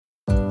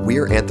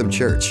We're Anthem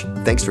Church.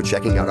 Thanks for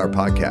checking out our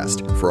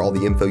podcast. For all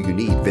the info you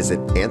need, visit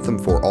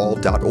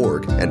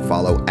anthemforall.org and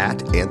follow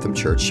at Anthem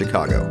Church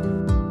Chicago.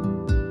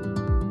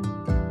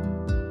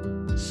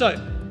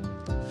 So,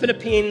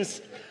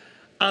 Philippians,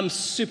 I'm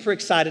super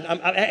excited. I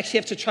actually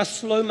have to try to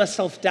slow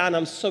myself down.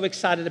 I'm so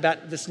excited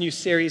about this new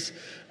series,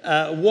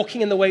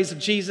 Walking in the Ways of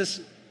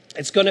Jesus.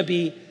 It's going to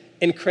be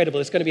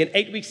incredible. It's going to be an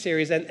 8-week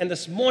series. And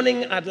this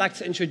morning, I'd like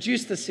to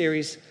introduce the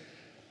series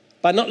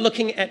by not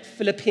looking at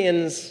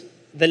Philippians,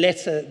 the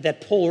letter that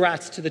Paul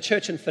writes to the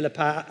church in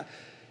Philippi. I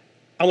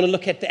want to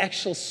look at the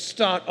actual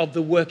start of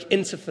the work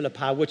into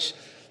Philippi, which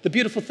the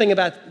beautiful thing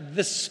about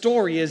this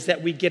story is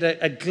that we get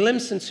a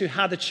glimpse into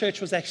how the church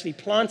was actually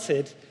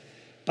planted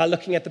by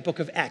looking at the book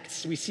of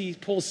Acts. We see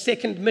Paul's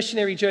second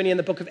missionary journey in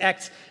the book of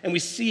Acts, and we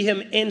see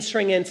him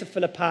entering into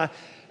Philippi,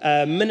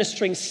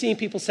 ministering, seeing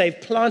people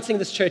saved, planting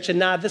this church, and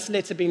now this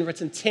letter being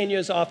written 10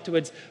 years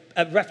afterwards,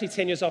 roughly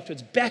 10 years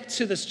afterwards, back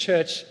to this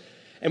church,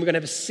 and we're going to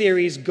have a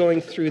series going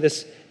through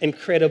this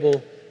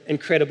incredible,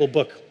 incredible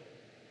book.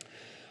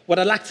 What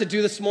I'd like to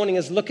do this morning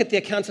is look at the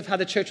account of how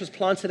the church was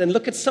planted and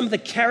look at some of the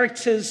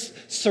characters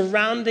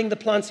surrounding the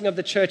planting of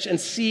the church and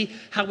see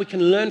how we can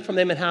learn from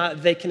them and how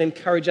they can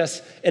encourage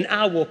us in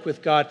our walk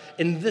with God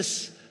in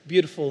this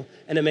beautiful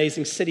and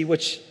amazing city,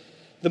 which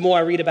the more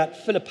I read about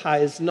Philippi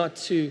is not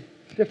too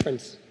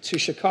different to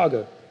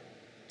Chicago.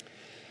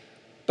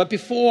 But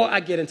before I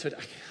get into it,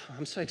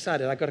 I'm so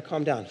excited. I got to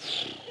calm down.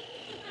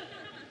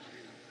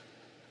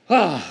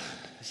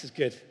 This is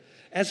good.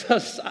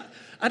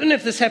 I don't know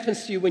if this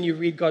happens to you when you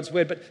read God's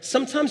word, but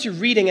sometimes you're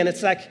reading and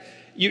it's like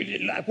you're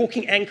like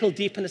walking ankle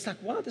deep and it's like,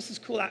 wow, this is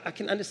cool. I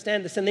can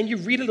understand this. And then you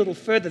read a little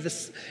further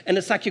and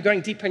it's like you're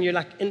going deeper and you're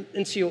like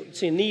into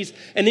your knees.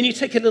 And then you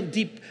take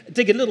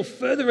dig a little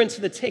further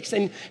into the text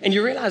and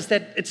you realize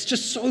that it's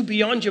just so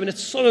beyond you and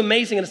it's so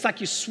amazing. And it's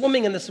like you're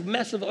swimming in this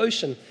massive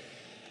ocean.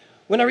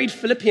 When I read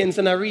Philippians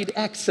and I read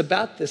Acts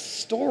about this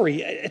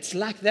story, it's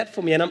like that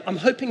for me. And I'm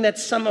hoping that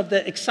some of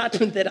the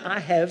excitement that I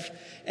have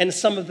and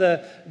some of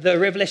the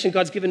revelation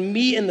God's given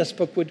me in this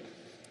book would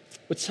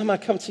somehow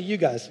come to you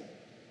guys.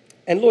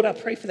 And Lord, I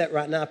pray for that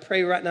right now. I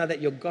pray right now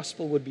that your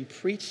gospel would be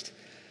preached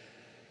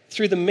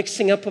through the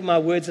mixing up of my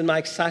words and my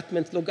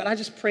excitement. Lord God, I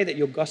just pray that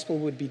your gospel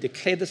would be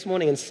declared this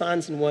morning and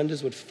signs and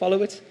wonders would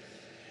follow it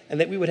and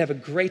that we would have a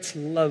great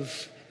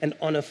love and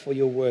honor for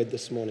your word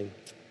this morning.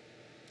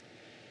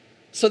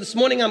 So this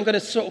morning, I'm going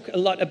to talk a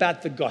lot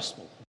about the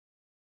gospel.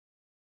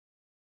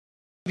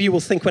 Some of you will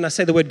think when I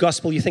say the word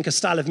gospel, you think a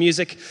style of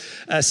music.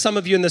 Some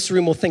of you in this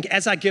room will think,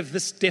 as I give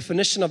this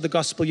definition of the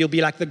gospel, you'll be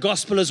like, the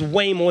gospel is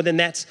way more than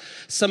that.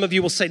 Some of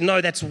you will say,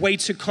 no, that's way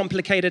too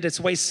complicated. It's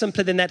way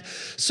simpler than that.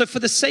 So for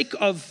the sake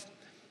of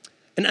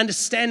an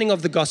understanding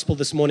of the gospel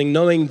this morning,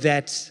 knowing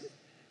that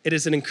it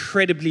is an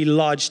incredibly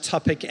large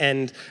topic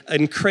and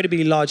an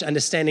incredibly large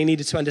understanding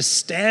needed to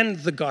understand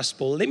the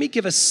gospel, let me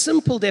give a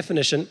simple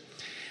definition.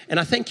 And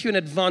I thank you in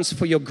advance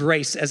for your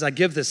grace as I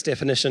give this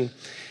definition,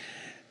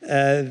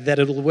 that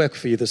it'll work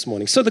for you this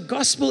morning. So the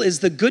gospel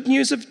is the good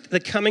news of the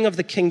coming of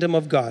the kingdom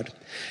of God,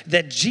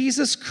 that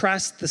Jesus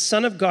Christ, the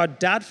Son of God,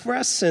 died for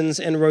our sins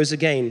and rose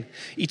again,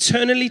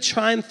 eternally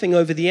triumphing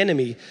over the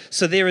enemy.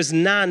 So there is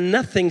now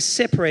nothing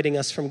separating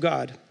us from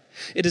God.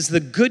 It is the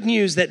good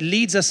news that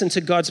leads us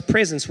into God's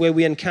presence where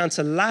we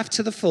encounter life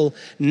to the full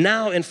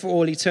now and for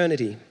all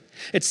eternity.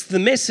 It's the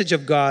message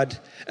of God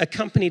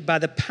accompanied by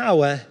the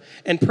power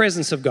and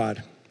presence of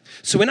God.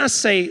 So when I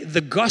say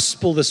the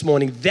gospel this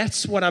morning,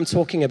 that's what I'm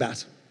talking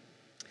about.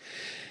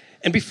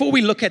 And before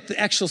we look at the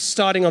actual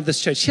starting of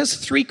this church, here's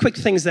 3 quick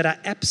things that I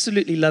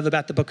absolutely love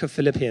about the book of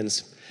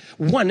Philippians.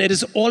 1, it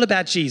is all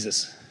about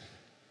Jesus.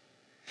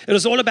 It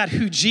is all about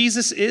who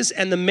Jesus is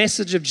and the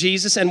message of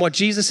Jesus and what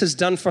Jesus has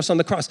done for us on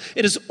the cross.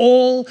 It is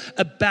all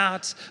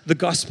about the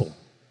gospel.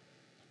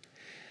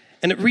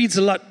 And it reads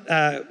a lot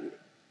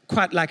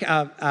quite like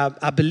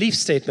our belief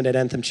statement at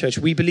Anthem Church.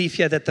 We believe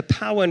here that the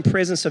power and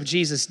presence of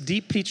Jesus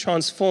deeply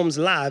transforms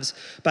lives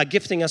by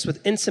gifting us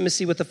with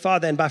intimacy with the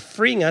Father and by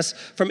freeing us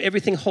from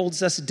everything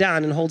holds us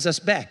down and holds us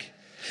back.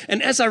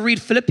 And as I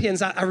read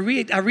Philippians, I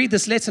read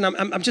this letter and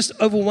I'm just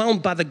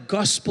overwhelmed by the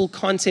gospel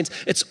content.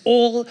 It's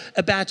all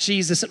about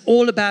Jesus and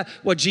all about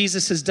what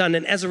Jesus has done.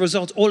 And as a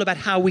result, all about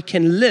how we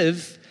can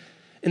live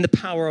in the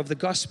power of the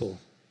gospel.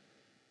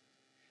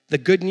 The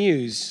good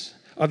news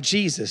of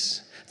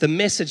Jesus, the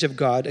message of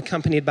God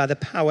accompanied by the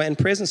power and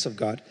presence of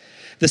God.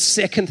 The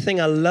second thing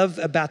I love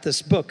about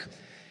this book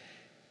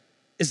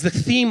is the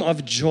theme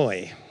of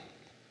joy.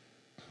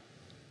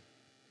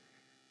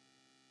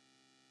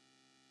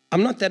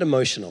 I'm not that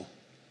emotional.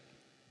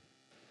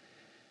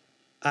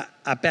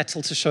 I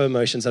battle to show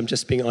emotions. I'm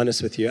just being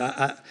honest with you.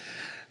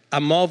 I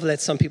marvel at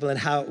some people and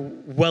how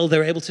well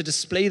they're able to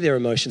display their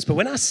emotions. But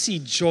when I see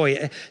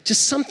joy,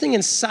 just something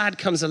inside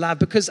comes alive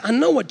because I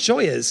know what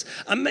joy is.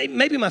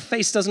 Maybe my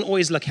face doesn't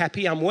always look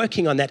happy. I'm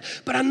working on that.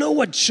 But I know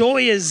what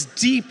joy is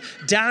deep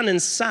down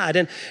inside.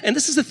 And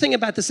this is the thing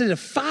about this letter.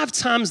 5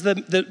 times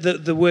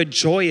the word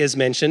joy is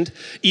mentioned.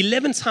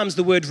 11 times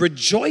the word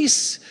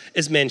rejoice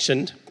is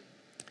mentioned.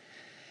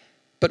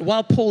 But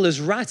while Paul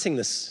is writing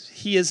this,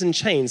 he is in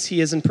chains,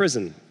 he is in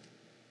prison.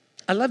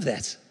 I love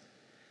that.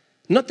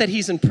 Not that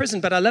he's in prison,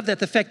 but I love that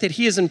the fact that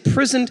he is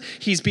imprisoned,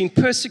 he's been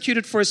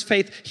persecuted for his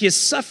faith, he is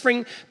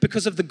suffering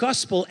because of the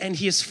gospel, and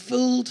he is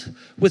filled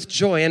with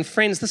joy. And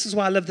friends, this is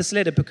why I love this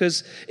letter,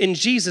 because in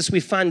Jesus we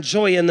find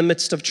joy in the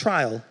midst of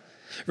trial,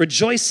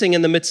 rejoicing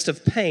in the midst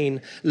of pain,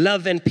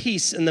 love and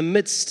peace in the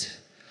midst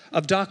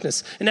of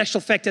darkness. In actual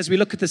fact, as we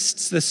look at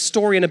this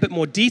story in a bit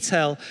more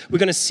detail, we're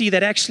going to see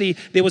that actually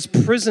there was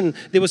prison,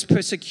 there was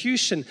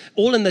persecution,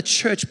 all in the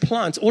church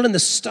plant, all in the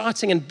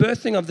starting and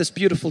birthing of this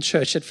beautiful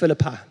church at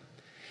Philippi.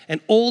 And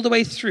all the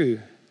way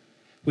through,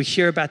 we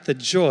hear about the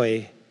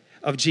joy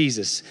of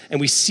Jesus. And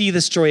we see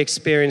this joy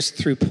experienced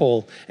through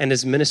Paul and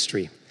his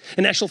ministry.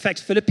 In actual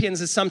fact,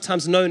 Philippians is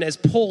sometimes known as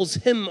Paul's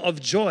hymn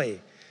of joy.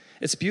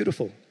 It's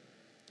beautiful.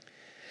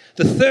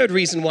 The third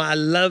reason why I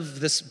love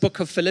this book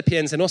of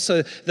Philippians and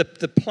also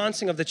the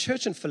planting of the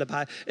church in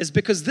Philippi is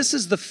because this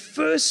is the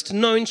first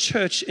known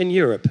church in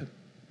Europe.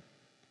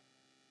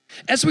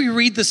 As we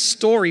read this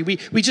story, we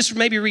just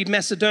maybe read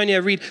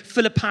Macedonia, read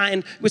Philippi,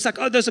 and it's like,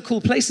 oh, those are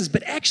cool places.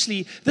 But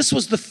actually, this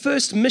was the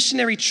first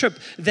missionary trip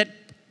that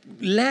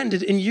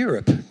landed in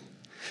Europe.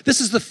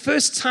 This is the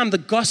first time the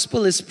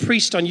gospel is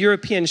preached on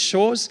European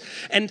shores.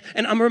 And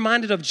I'm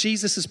reminded of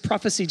Jesus'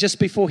 prophecy just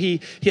before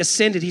he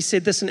ascended. He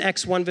said this in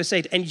Acts 1 verse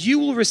 8, and you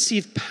will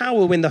receive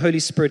power when the Holy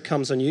Spirit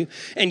comes on you,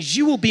 and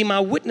you will be my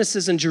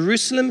witnesses in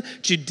Jerusalem,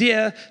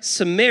 Judea,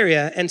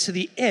 Samaria, and to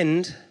the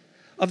end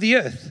of the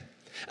earth.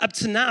 Up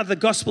to now, the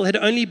gospel had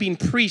only been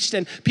preached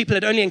and people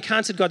had only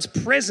encountered God's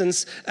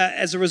presence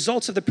as a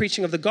result of the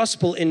preaching of the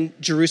gospel in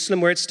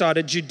Jerusalem, where it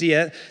started,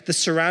 Judea, the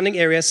surrounding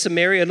area,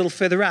 Samaria, a little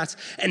further out.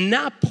 And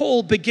now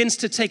Paul begins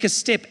to take a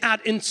step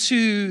out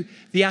into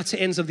the outer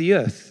ends of the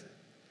earth.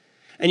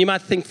 And you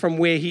might think from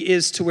where he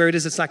is to where it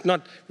is, it's like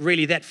not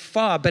really that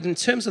far. But in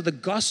terms of the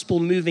gospel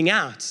moving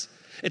out,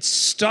 it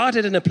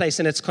started in a place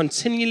and it's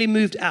continually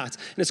moved out.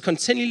 And it's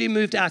continually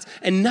moved out.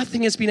 And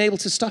nothing has been able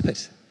to stop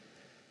it.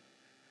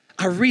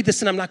 I read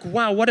this and I'm like,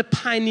 wow, what a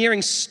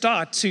pioneering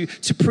start to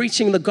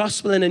preaching the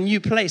gospel in a new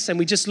place. And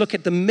we just look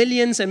at the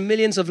millions and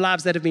millions of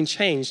lives that have been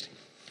changed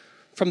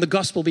from the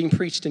gospel being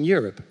preached in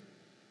Europe.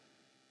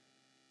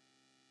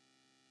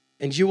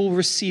 And you will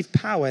receive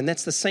power. And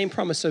that's the same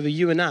promise over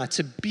you and I,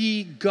 to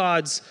be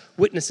God's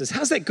witnesses.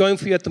 How's that going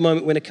for you at the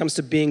moment when it comes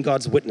to being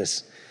God's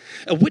witness?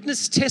 A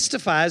witness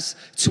testifies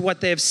to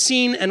what they have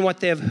seen and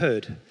what they have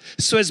heard.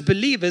 So as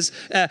believers,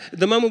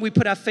 the moment we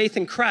put our faith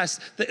in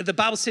Christ, the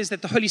Bible says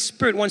that the Holy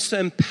Spirit wants to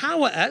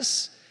empower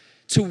us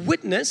to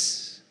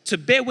witness, to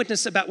bear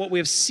witness about what we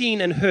have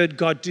seen and heard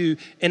God do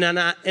in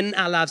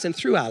our lives and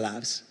through our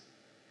lives.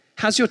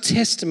 How's your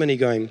testimony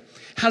going?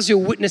 How's your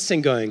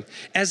witnessing going?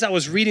 As I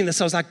was reading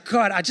this, I was like,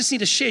 God, I just need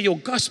to share your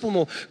gospel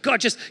more. God,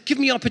 just give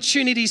me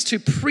opportunities to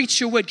preach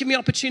your word. Give me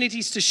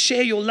opportunities to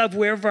share your love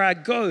wherever I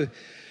go.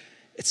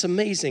 It's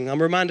amazing.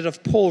 I'm reminded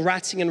of Paul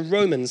writing in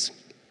Romans.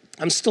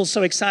 I'm still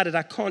so excited,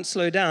 I can't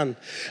slow down.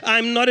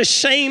 I'm not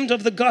ashamed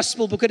of the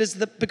gospel because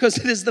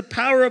it is the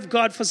power of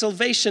God for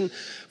salvation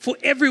for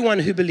everyone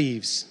who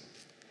believes.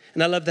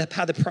 And I love that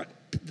how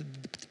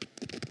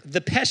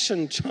the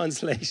Passion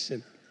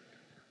Translation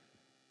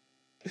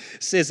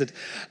says it.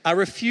 I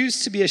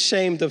refuse to be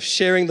ashamed of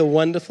sharing the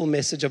wonderful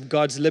message of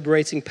God's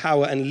liberating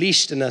power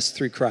unleashed in us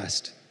through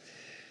Christ.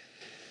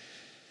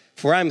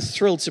 For I'm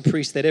thrilled to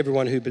preach that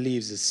everyone who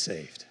believes is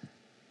saved.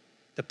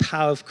 The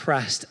power of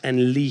Christ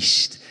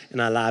unleashed in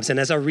our lives. And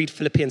as I read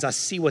Philippians, I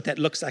see what that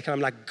looks like. And I'm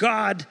like,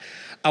 God,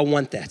 I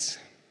want that.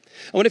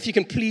 I wonder if you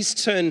can please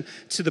turn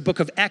to the book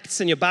of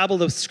Acts in your Bible.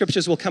 The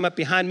scriptures will come up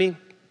behind me.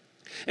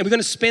 And we're going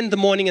to spend the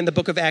morning in the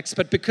book of Acts,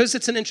 but because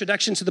it's an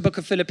introduction to the book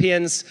of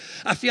Philippians,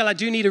 I feel I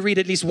do need to read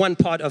at least one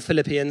part of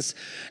Philippians.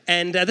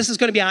 And this is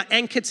going to be our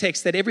anchor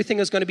text that everything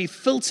is going to be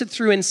filtered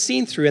through and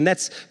seen through. And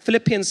that's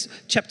Philippians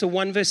chapter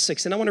 1, verse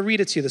 6. And I want to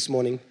read it to you this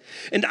morning.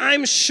 And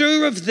I'm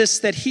sure of this,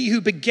 that he who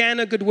began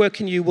a good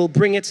work in you will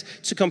bring it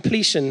to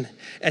completion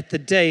at the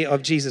day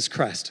of Jesus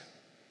Christ.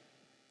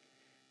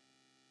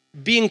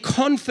 Being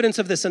confident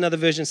of this, another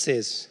version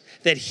says,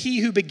 that he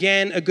who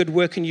began a good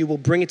work in you will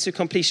bring it to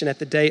completion at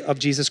the day of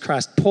Jesus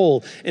Christ.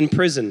 Paul in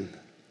prison,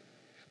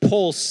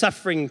 Paul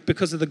suffering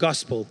because of the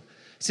gospel,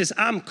 says,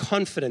 I'm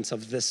confident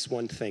of this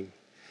one thing.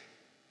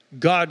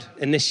 God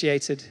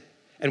initiated,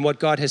 and what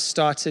God has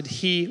started,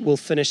 he will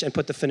finish and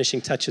put the finishing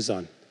touches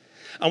on.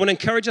 I want to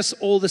encourage us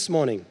all this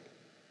morning.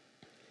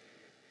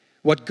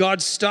 What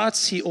God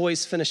starts, he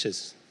always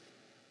finishes.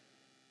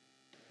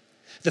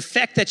 The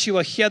fact that you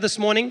are here this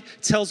morning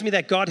tells me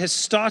that God has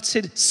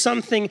started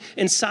something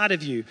inside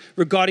of you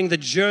regarding the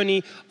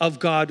journey of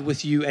God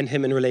with you and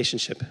him in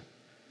relationship.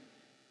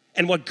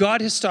 And what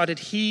God has started,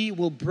 he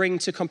will bring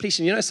to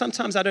completion. You know,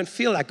 sometimes I don't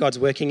feel like God's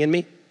working in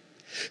me.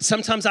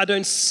 Sometimes I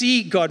don't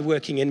see God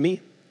working in me.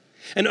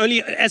 And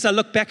only as I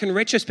look back in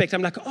retrospect,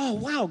 I'm like, oh,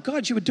 wow,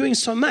 God, you were doing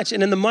so much.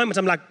 And in the moment,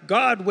 I'm like,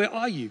 God, where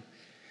are you?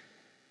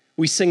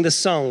 We sing the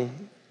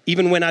song,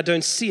 even when I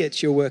don't see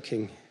it, you're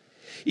working.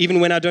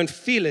 Even when I don't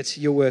feel it,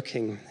 you're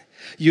working.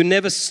 You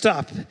never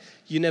stop.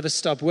 You never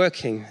stop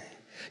working.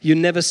 You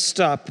never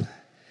stop.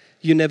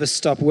 you never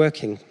stop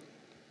working.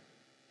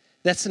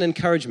 That's an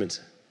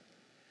encouragement.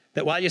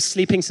 That while you're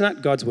sleeping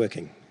tonight, God's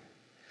working.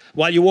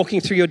 While you're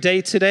walking through your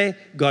day today,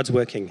 God's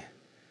working.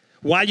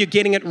 While you're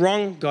getting it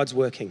wrong, God's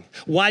working.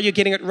 While you're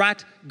getting it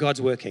right,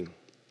 God's working.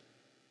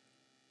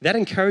 That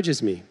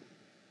encourages me,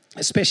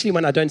 especially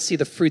when I don't see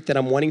the fruit that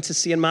I'm wanting to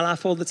see in my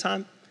life all the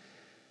time.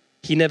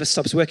 He never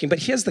stops working. But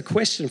here's the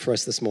question for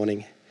us this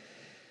morning.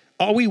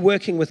 Are we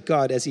working with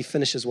God as he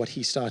finishes what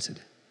he started?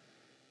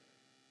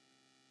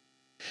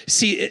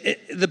 See,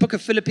 the book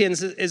of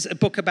Philippians is a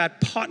book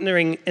about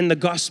partnering in the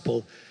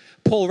gospel.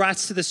 Paul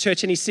writes to this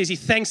church and he says he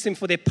thanks them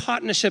for their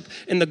partnership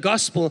in the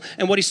gospel.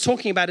 And what he's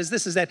talking about is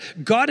this, is that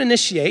God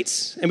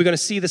initiates, and we're going to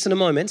see this in a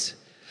moment,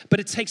 but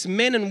it takes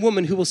men and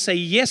women who will say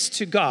yes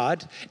to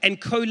God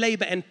and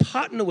co-labor and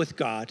partner with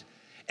God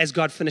as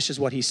God finishes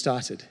what he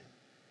started.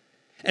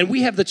 And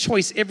we have the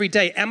choice every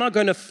day. Am I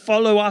going to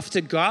follow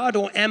after God,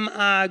 or am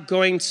I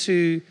going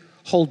to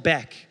hold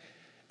back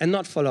and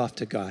not follow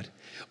after God?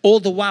 All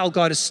the while,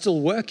 God is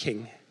still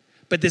working,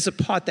 but there's a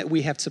part that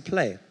we have to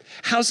play.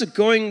 How's it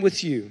going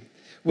with you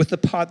with the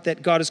part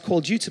that God has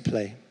called you to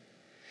play?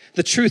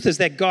 The truth is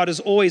that God is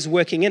always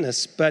working in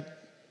us,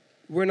 but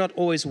we're not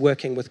always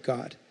working with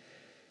God.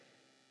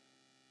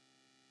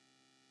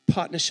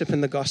 Partnership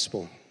in the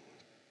gospel.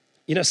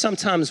 You know,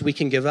 sometimes we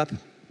can give up.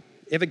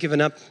 Ever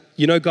given up?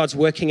 You know God's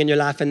working in your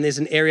life and there's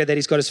an area that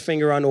he's got his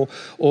finger on,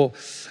 or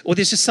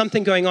there's just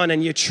something going on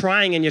and you're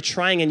trying and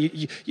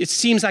it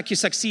seems like you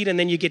succeed and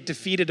then you get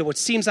defeated, or it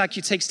seems like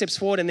you take steps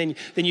forward and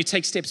then you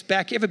take steps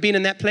back. Ever been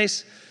in that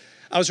place?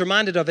 I was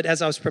reminded of it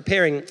as I was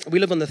preparing. We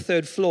live on the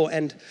 3rd floor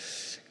and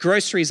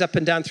groceries up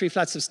and down 3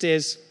 flights of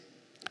stairs,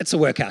 it's a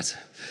workout.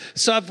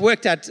 So I've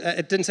worked out,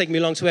 it didn't take me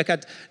long to work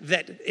out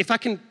that if I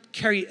can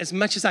carry as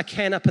much as I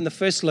can up in the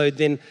first load,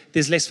 then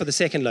there's less for the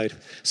second load.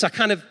 So I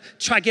kind of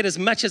try to get as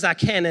much as I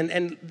can.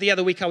 And the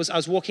other week I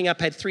was walking up,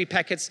 I had 3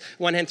 packets,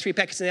 one hand, 3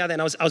 packets in the other,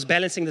 and I was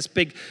balancing this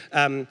big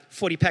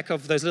 40 pack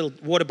of those little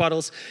water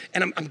bottles,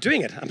 and I'm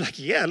doing it. I'm like,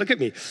 yeah, look at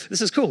me.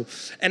 This is cool.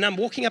 And I'm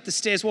walking up the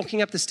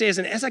stairs,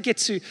 and as I get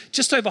to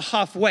just over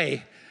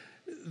halfway,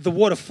 the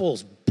water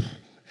falls.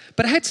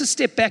 But I had to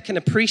step back and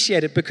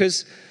appreciate it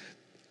because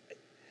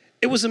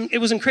it was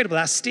incredible.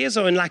 Our stairs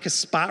are in like a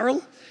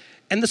spiral,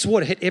 and this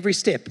water hit every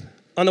step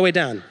on the way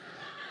down.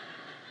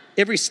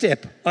 Every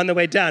step on the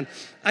way down.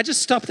 I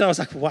just stopped and I was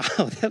like, wow,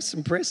 that's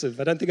impressive.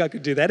 I don't think I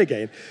could do that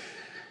again.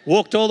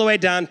 Walked all the way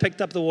down,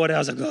 picked up the water. I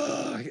was like,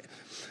 oh.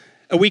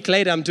 A week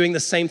later, I'm doing the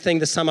same thing.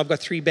 This time I've got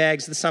 3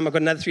 bags. This time I've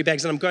got another 3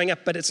 bags, and I'm going up,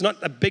 but it's not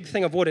a big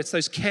thing of water. It's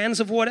those cans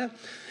of water.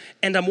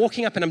 And I'm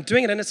walking up and I'm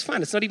doing it, and it's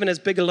fine. It's not even as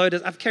big a load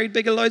as I've carried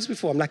bigger loads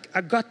before. I'm like,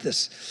 I got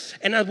this.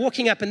 And I'm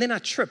walking up, and then I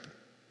trip.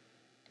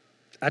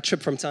 I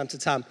trip from time to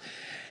time.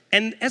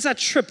 And as I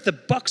trip, the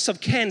box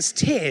of cans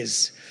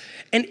tears,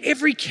 and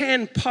every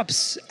can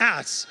pops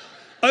out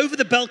over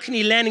the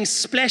balcony, landing,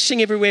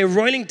 splashing everywhere,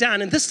 rolling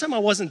down. And this time I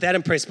wasn't that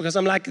impressed because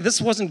I'm like,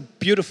 this wasn't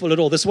beautiful at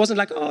all. This wasn't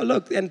like, oh,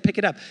 look, and pick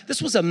it up.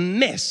 This was a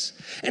mess.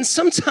 And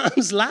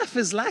sometimes life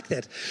is like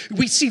that.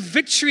 We see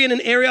victory in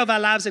an area of our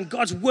lives, and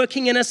God's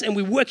working in us, and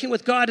we're working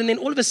with God, and then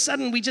all of a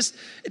sudden it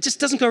just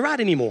doesn't go right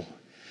anymore.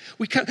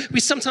 We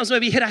sometimes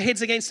maybe hit our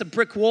heads against a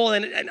brick wall,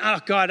 and oh,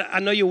 God, I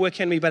know you're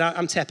working on me, but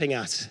I'm tapping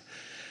out.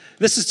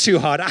 This is too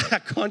hard. I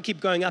can't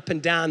keep going up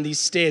and down these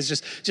stairs,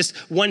 just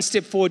 1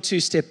 step forward, 2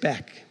 step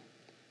back.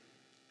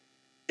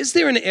 Is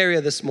there an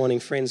area this morning,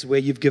 friends, where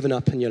you've given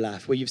up in your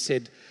life, where you've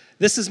said,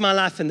 this is my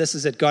life and this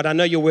is it. God, I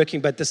know you're working,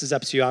 but this is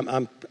up to you.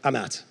 I'm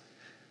out.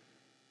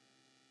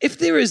 If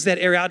there is that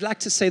area, I'd like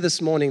to say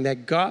this morning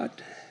that God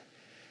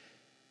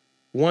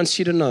wants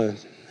you to know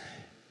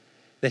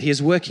that he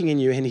is working in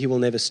you and he will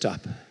never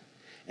stop.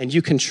 And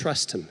you can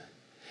trust him,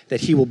 that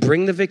he will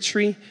bring the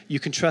victory. You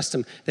can trust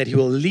him, that he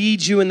will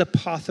lead you in the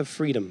path of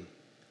freedom.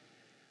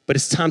 But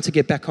it's time to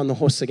get back on the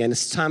horse again.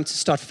 It's time to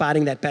start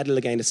fighting that battle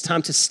again. It's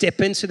time to step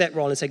into that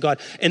role and say,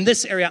 God, in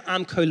this area,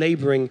 I'm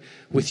co-laboring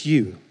with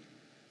you.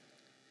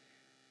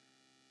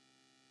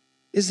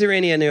 Is there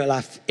any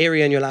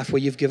area in your life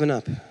where you've given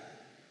up?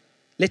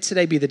 Let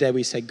today be the day where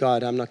you say,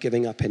 God, I'm not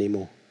giving up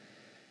anymore.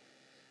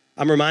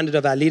 I'm reminded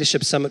of our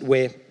leadership summit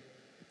where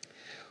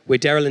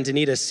Daryl and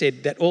Danita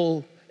said that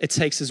all it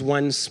takes is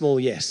one small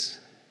yes.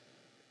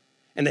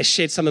 And they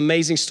shared some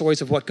amazing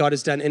stories of what God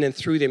has done in and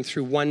through them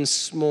through one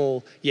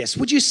small yes.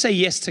 Would you say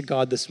yes to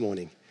God this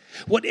morning?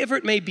 Whatever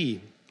it may be,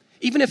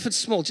 even if it's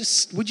small,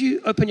 just would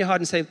you open your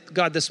heart and say,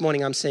 God, this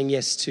morning I'm saying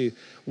yes to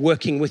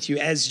working with you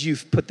as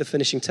you've put the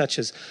finishing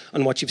touches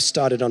on what you've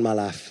started on my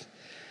life.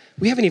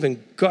 We haven't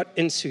even got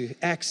into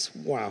Acts.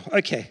 Wow.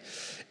 Okay.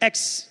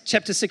 Acts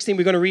chapter 16,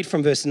 we're going to read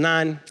from verse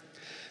 9.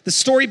 The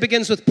story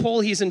begins with Paul.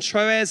 He's in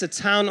Troas, a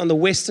town on the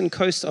western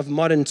coast of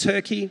modern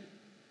Turkey.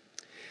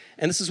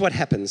 And this is what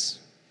happens.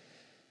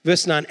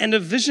 Verse 9, and a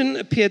vision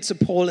appeared to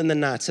Paul in the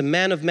night. A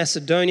man of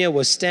Macedonia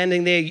was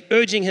standing there,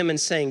 urging him and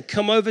saying,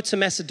 come over to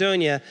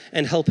Macedonia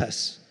and help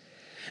us.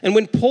 And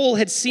when Paul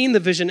had seen the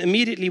vision,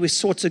 immediately we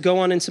sought to go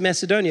on into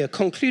Macedonia,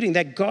 concluding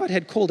that God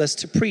had called us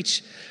to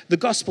preach the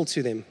gospel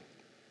to them.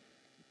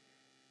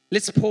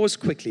 Let's pause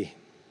quickly.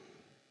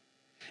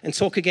 and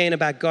talk again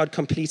about God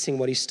completing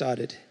what he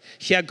started.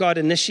 Here, God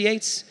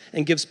initiates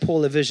and gives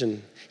Paul a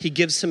vision. He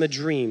gives him a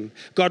dream.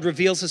 God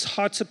reveals his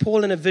heart to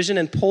Paul in a vision,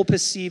 and Paul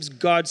perceives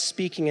God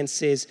speaking and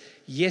says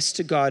yes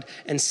to God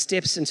and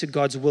steps into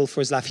God's will for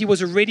his life. He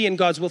was already in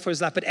God's will for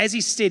his life, but as he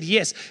said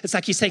yes, it's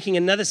like he's taking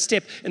another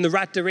step in the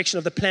right direction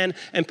of the plan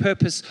and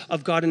purpose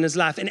of God in his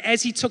life. And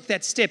as he took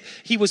that step,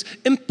 he was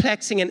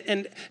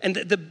impacting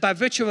and by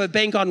virtue of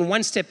obeying God in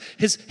one step,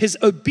 his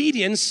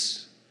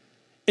obedience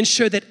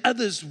ensured that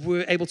others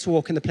were able to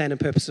walk in the plan and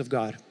purpose of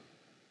God.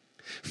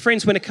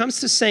 Friends, when it comes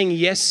to saying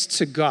yes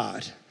to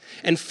God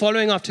and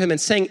following after him and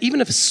saying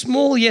even a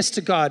small yes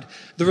to God,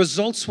 the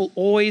results will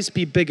always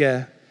be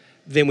bigger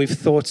than we've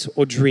thought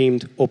or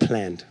dreamed or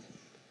planned.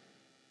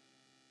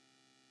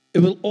 It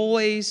will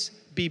always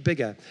be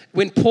bigger.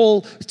 When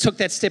Paul took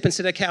that step and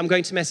said, okay, I'm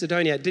going to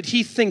Macedonia, did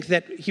he think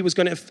that he was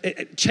going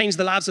to change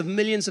the lives of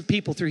millions of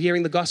people through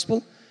hearing the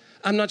gospel?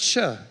 I'm not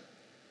sure.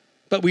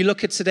 But we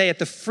look at today at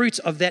the fruit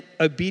of that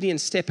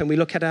obedient step, and we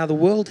look at how the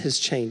world has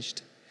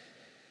changed.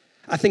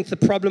 I think the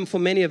problem for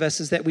many of us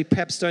is that we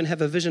perhaps don't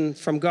have a vision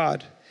from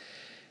God.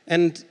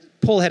 And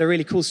Paul had a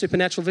really cool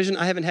supernatural vision.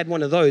 I haven't had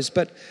one of those,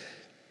 but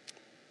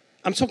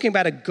I'm talking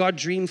about a God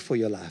dream for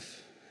your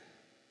life.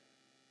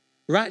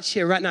 Right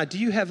here, right now, do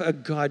you have a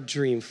God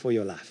dream for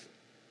your life?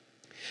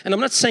 And I'm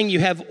not saying you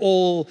have it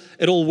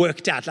all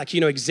worked out, like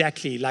you know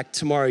exactly, like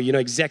tomorrow, you know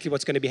exactly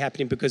what's going to be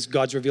happening because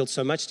God's revealed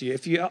so much to you.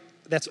 If you are,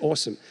 that's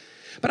awesome.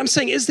 But I'm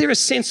saying, is there a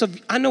sense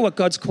of, I know what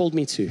God's called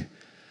me to.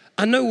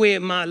 I know where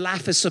my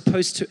life is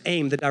supposed to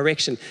aim, the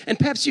direction. And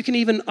perhaps you can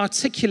even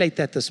articulate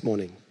that this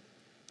morning.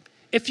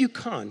 If you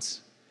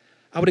can't,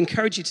 I would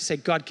encourage you to say,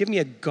 God, give me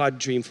a God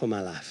dream for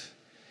my life.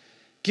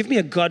 Give me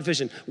a God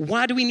vision.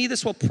 Why do we need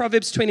this? Well,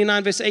 Proverbs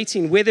 29 verse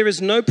 18, where there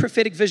is no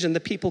prophetic vision, the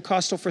people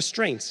cast off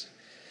restraint.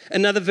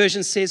 Another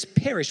version says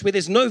perish. Where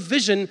there's no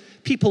vision,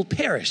 people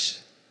perish.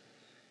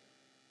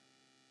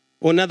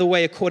 Or another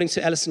way, according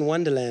to Alice in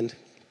Wonderland.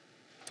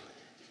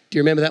 Do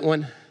you remember that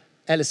one?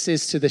 Alice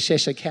says to the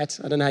Cheshire Cat,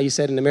 I don't know how you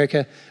say it in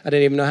America. I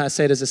don't even know how I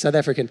say it as a South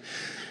African.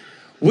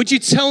 Would you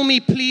tell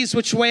me, please,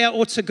 which way I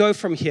ought to go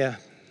from here?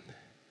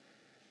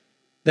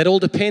 That all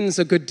depends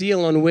a good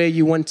deal on where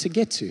you want to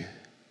get to.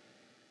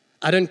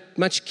 I don't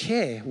much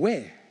care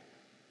where.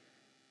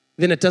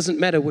 Then it doesn't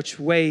matter which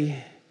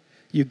way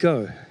you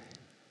go.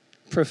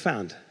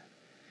 Profound.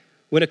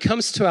 When it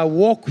comes to our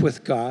walk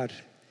with God,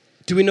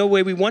 do we know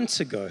where we want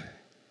to go?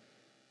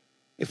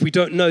 If we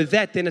don't know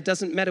that, then it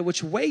doesn't matter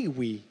which way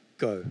we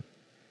go.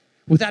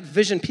 Without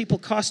vision, people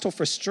cast off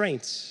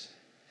restraints.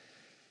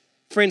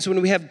 Friends,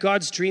 when we have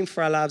God's dream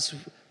for our lives,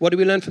 what do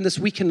we learn from this?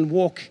 We can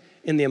walk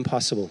in the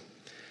impossible.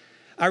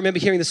 I remember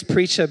hearing this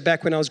preacher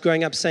back when I was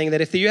growing up saying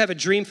that if you have a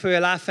dream for your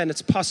life and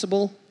it's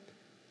possible,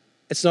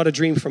 it's not a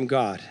dream from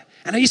God.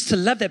 And I used to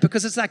love that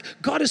because it's like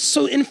God is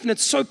so infinite,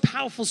 so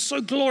powerful,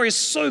 so glorious,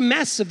 so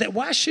massive that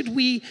why should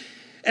we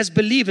as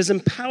believers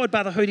empowered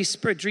by the Holy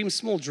Spirit dream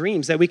small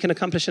dreams that we can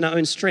accomplish in our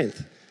own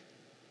strength?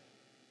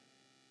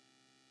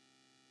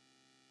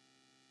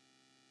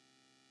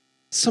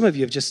 Some of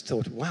you have just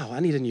thought, wow, I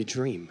need a new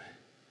dream.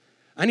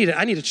 I need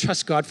to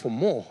trust God for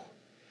more.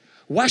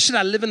 Why should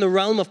I live in the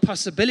realm of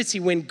possibility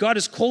when God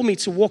has called me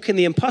to walk in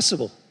the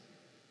impossible?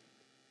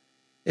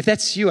 If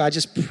that's you, I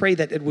just pray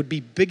that it would be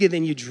bigger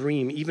than you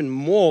dream, even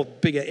more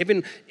bigger.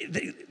 Even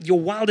your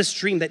wildest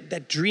dream,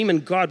 that dream in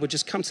God would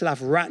just come to life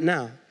right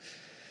now.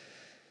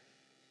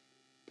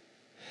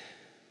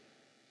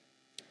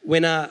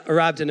 When I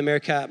arrived in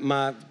America,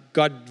 my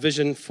God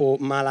vision for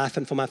my life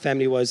and for my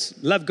family was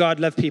love God,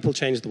 love people,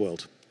 change the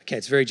world. Okay,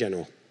 it's very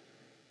general.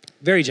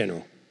 Very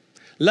general.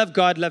 Love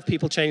God, love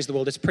people, change the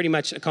world. It's pretty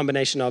much a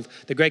combination of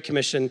the Great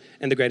Commission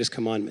and the greatest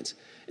commandment.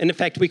 And in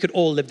fact, we could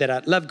all live that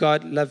out. Love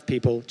God, love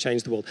people,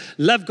 change the world.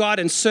 Love God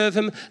and serve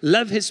Him,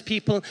 love His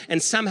people,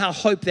 and somehow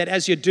hope that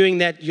as you're doing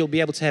that, you'll be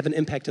able to have an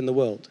impact in the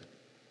world.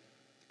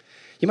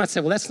 You might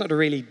say, well, that's not a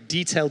really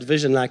detailed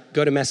vision like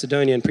go to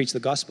Macedonia and preach the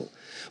gospel.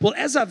 Well,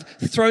 as I've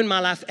thrown my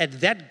life at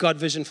that God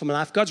vision for my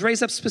life, God's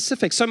raised up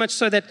specific, so much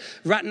so that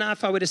right now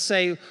if I were to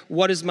say,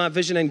 what is my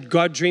vision and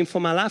God dream for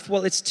my life?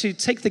 Well, it's to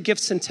take the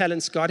gifts and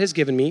talents God has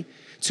given me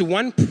to,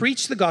 one,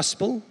 preach the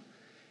gospel,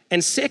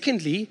 and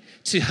secondly,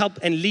 to help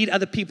and lead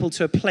other people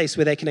to a place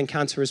where they can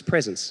encounter His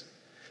presence.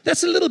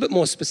 That's a little bit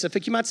more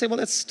specific. You might say, well,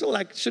 that's still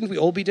like, shouldn't we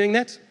all be doing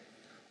that?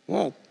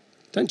 Well,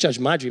 don't judge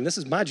my dream. This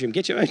is my dream.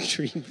 Get your own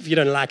dream if you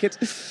don't like it.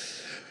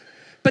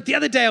 But the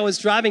other day I was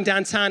driving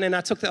downtown and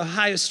I took the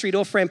Ohio Street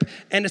off-ramp,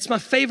 and it's my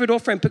favorite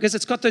off-ramp because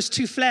it's got those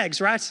two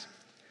flags, right?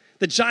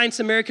 The giant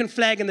American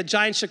flag and the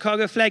giant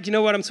Chicago flag. You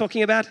know what I'm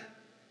talking about?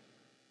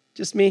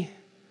 Just me?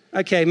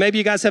 Okay, maybe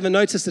you guys haven't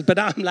noticed it, but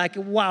I'm like,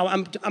 wow,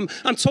 I'm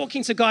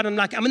talking to God. I'm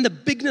like, I'm in the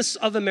bigness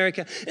of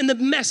America, in the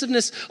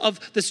massiveness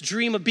of this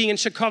dream of being in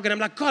Chicago. And I'm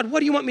like, God,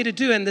 what do you want me to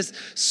do? And this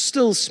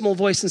still small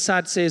voice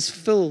inside says,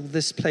 fill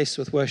this place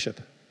with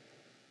worship.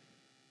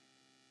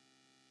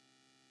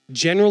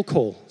 General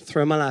call,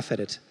 throw my life at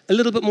it. A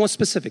little bit more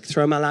specific,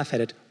 throw my life at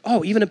it.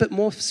 Oh, even a bit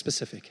more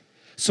specific.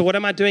 So what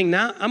am I doing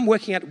now? I'm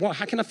working at,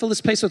 how can I fill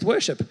this place with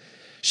worship?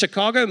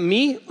 Chicago,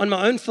 me on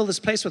my own, fill this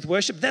place with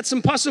worship? That's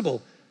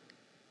impossible.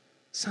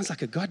 Sounds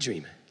like a God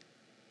dream.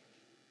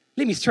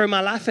 Let me throw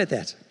my life at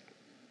that.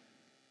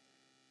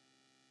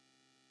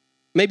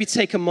 Maybe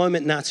take a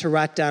moment now to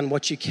write down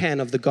what you can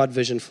of the God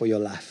vision for your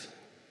life.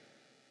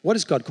 What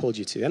has God called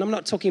you to? And I'm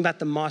not talking about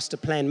the master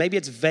plan. Maybe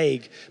it's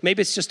vague.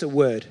 Maybe it's just a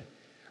word.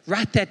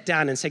 Write that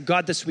down and say,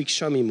 God, this week,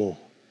 show me more.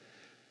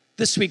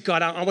 This week,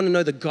 God, I want to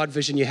know the God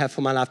vision you have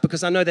for my life,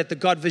 because I know that the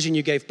God vision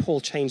you gave Paul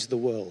changed the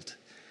world.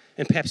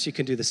 And perhaps you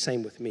can do the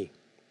same with me.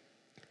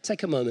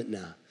 Take a moment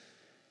now.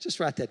 Just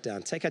write that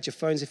down. Take out your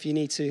phones if you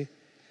need to.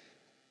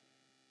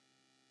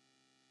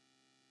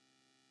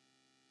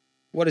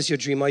 What is your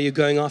dream? Are you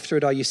going after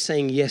it? Are you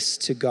saying yes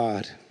to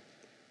God?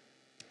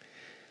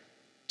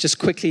 Just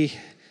quickly,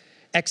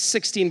 Acts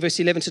 16, verse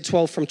 11 to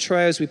 12, from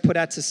Troas, we put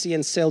out to sea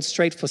and sailed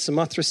straight for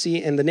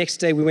Samothrace. And the next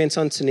day we went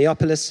on to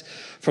Neapolis.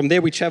 From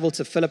there we traveled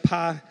to Philippi,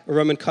 a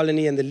Roman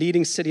colony and the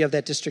leading city of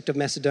that district of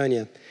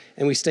Macedonia.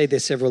 And we stayed there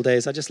several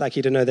days. I'd just like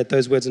you to know that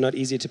those words are not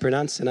easy to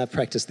pronounce, and I've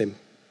practiced them.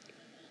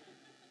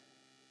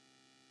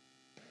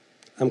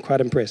 I'm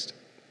quite impressed.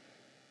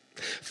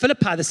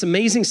 Philippi, this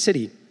amazing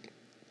city,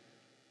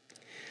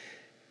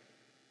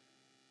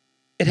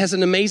 it has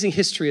an amazing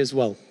history as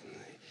well.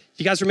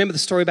 You guys remember the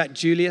story about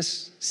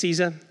Julius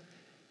Caesar?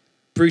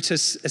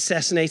 Brutus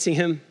assassinating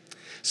him?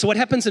 So what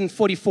happens in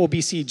 44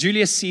 BC?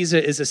 Julius Caesar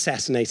is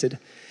assassinated.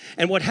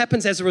 And what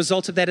happens as a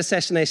result of that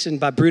assassination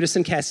by Brutus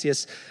and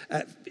Cassius,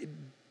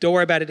 don't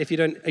worry about it if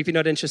you're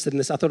not interested in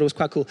this. I thought it was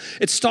quite cool.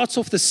 It starts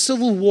off the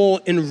civil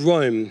war in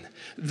Rome,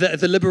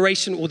 the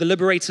liberation or the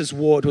Liberators'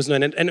 War, it was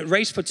known, and it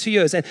raged for 2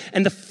 years.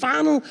 And the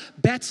final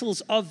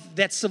battles of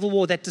that civil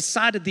war that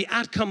decided the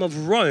outcome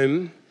of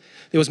Rome,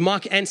 there was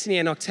Mark Antony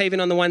and Octavian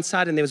on the one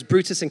side, and there was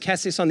Brutus and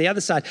Cassius on the other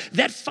side.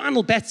 That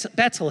final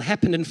battle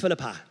happened in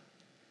Philippi.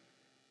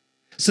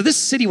 So this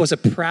city was a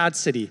proud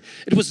city.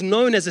 It was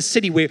known as a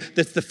city where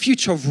the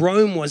future of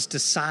Rome was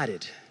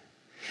decided.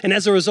 And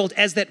as a result,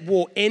 as that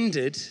war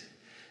ended,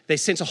 they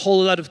sent a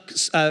whole lot of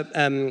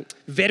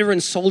veteran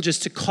soldiers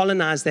to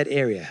colonize that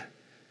area.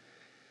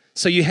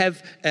 So you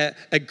have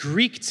a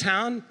Greek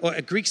town or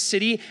a Greek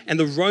city, and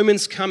the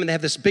Romans come and they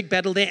have this big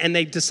battle there, and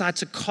they decide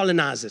to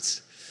colonize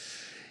it.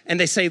 And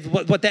they say,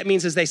 what that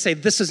means is they say,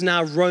 this is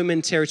now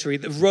Roman territory,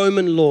 the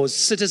Roman laws.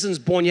 Citizens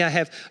born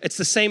here it's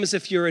the same as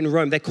if you're in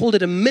Rome. They called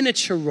it a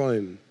miniature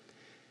Rome.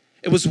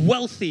 It was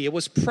wealthy, it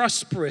was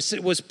prosperous,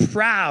 it was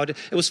proud,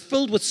 it was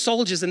filled with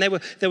soldiers, and they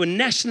were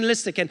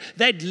nationalistic, and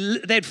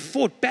they'd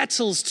fought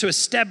battles to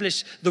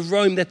establish the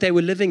Rome that they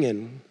were living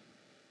in.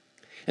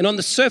 And on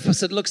the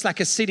surface, it looks like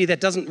a city that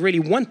doesn't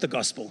really want the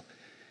gospel.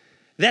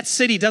 That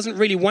city doesn't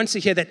really want to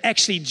hear that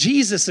actually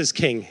Jesus is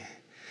king.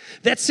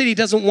 That city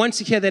doesn't want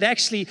to hear that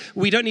actually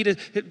we don't need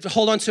to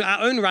hold on to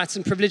our own rights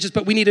and privileges,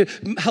 but we need to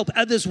help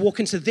others walk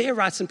into their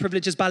rights and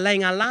privileges by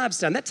laying our lives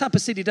down. That type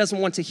of city doesn't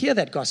want to hear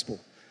that gospel.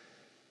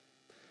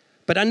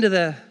 But under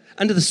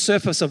the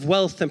surface of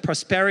wealth and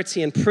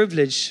prosperity and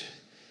privilege,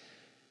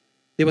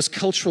 there was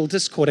cultural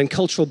discord and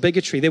cultural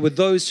bigotry. There were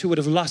those who would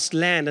have lost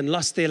land and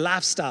lost their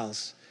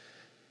lifestyles,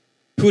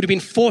 who would have been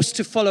forced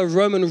to follow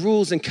Roman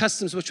rules and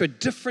customs which were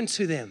different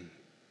to them.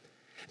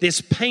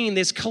 There's pain,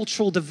 there's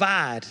cultural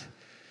divide.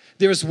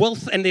 There is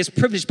wealth and there's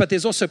privilege, but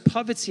there's also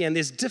poverty and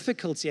there's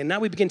difficulty. And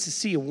now we begin to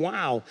see,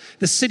 wow,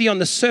 the city on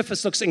the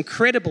surface looks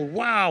incredible.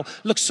 Wow,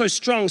 looks so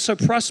strong, so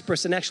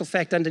prosperous. In actual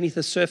fact, underneath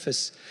the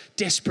surface,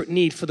 desperate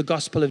need for the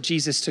gospel of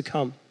Jesus to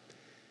come.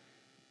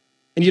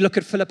 And you look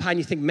at Philippi and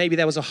you think maybe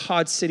that was a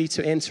hard city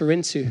to enter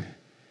into.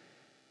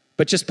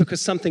 But just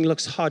because something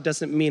looks hard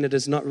doesn't mean it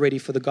is not ready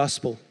for the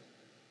gospel.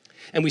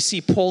 And we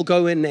see Paul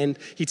go in and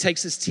he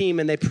takes his team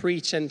and they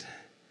preach, and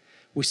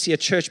we see a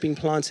church being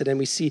planted, and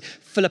we see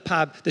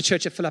Philippi, the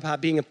church of Philippi,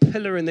 being a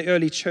pillar in the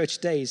early church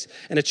days,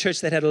 and a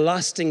church that had a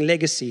lasting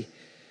legacy,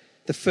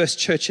 the first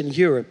church in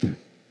Europe.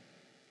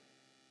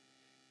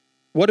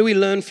 What do we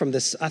learn from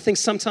this? I think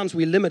sometimes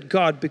we limit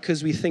God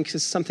because we think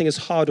something is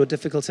hard or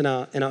difficult in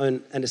our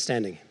own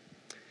understanding.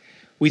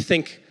 We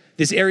think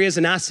there's areas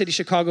in our city,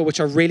 Chicago, which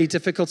are really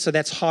difficult, so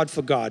that's hard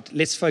for God.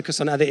 Let's focus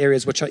on other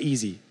areas which are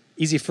easy.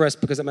 Easy for us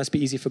because it must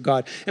be easy for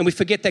God. And we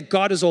forget that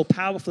God is all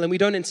powerful, and we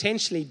don't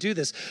intentionally do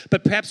this.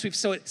 But perhaps we've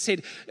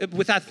said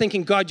without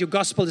thinking, God, your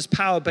gospel is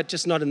power, but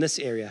just not in this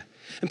area.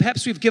 And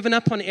perhaps we've given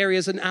up on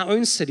areas in our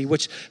own city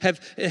which have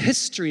a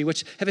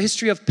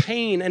history of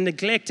pain and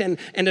neglect and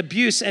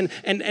abuse. And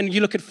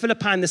you look at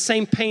Philippi, and the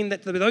same pain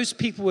that those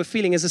people were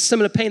feeling is a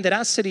similar pain that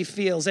our city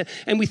feels.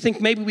 And we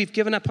think maybe we've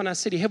given up on our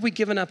city. Have we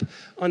given up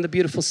on the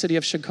beautiful city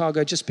of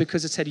Chicago just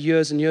because it's had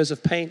years and years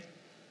of pain?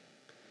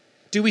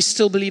 Do we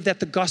still believe that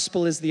the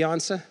gospel is the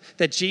answer?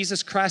 That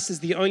Jesus Christ is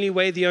the only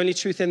way, the only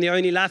truth, and the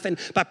only life? And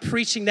by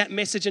preaching that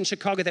message in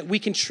Chicago, that we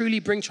can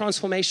truly bring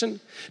transformation?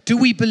 Do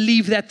we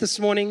believe that this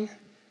morning?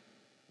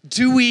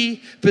 Do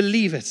we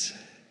believe it?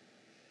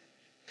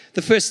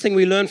 The first thing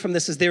we learn from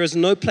this is there is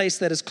no place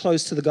that is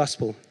closed to the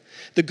gospel.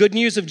 The good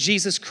news of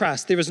Jesus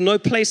Christ, there is no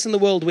place in the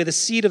world where the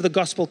seed of the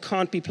gospel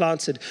can't be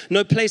planted.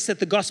 No place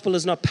that the gospel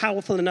is not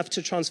powerful enough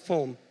to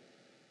transform.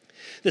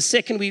 The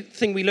second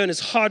thing we learn is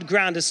hard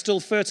ground is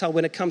still fertile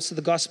when it comes to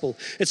the gospel.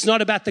 It's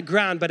not about the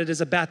ground, but it is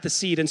about the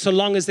seed. And so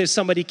long as there's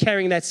somebody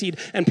carrying that seed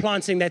and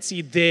planting that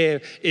seed,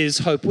 there is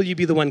hope. Will you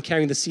be the one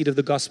carrying the seed of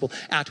the gospel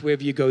out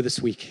wherever you go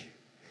this week?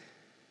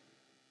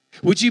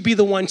 Would you be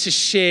the one to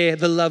share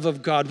the love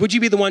of God? Would you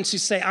be the one to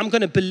say, I'm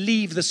going to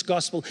believe this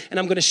gospel, and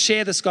I'm going to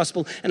share this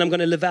gospel, and I'm going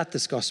to live out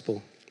this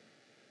gospel?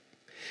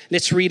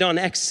 Let's read on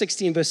Acts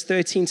 16, verse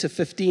 13 to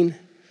 15.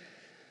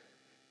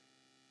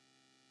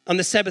 On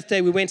the Sabbath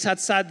day, we went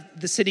outside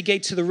the city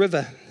gate to the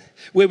river,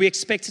 where we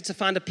expected to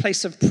find a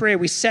place of prayer.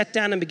 We sat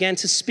down and began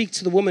to speak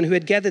to the woman who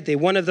had gathered there.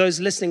 One of those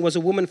listening was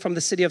a woman from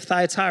the city of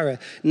Thyatira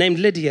named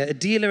Lydia, a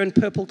dealer in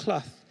purple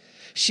cloth.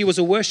 She was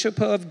a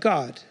worshiper of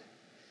God.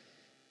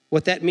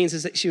 What that means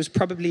is that she was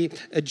probably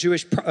a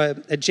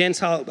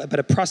Gentile, but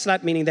a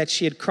proselyte, meaning that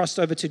she had crossed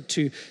over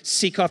to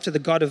seek after the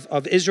God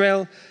of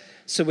Israel.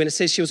 So when it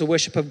says she was a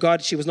worshiper of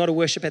God, she was not a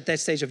worshiper at that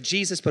stage of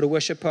Jesus, but a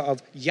worshiper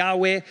of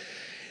Yahweh.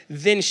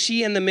 Then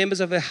she and the members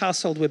of her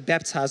household were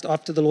baptized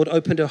after the Lord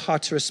opened her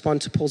heart to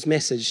respond to Paul's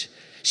message.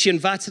 She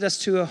invited us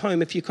to her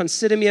home. If you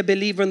consider me a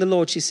believer in the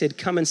Lord, she said,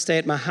 come and stay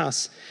at my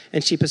house.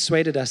 And she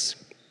persuaded us.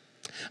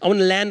 I want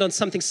to land on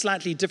something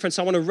slightly different,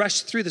 so I want to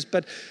rush through this.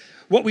 But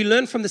what we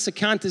learn from this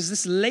account is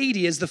this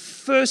lady is the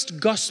first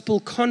gospel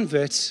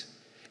convert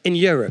in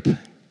Europe.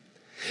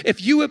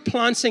 If you were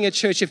planting a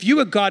church, if you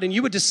were God and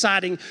you were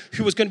deciding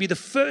who was going to be the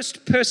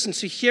first person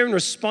to hear and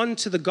respond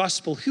to the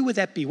gospel, who would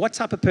that be? What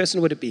type of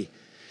person would it be?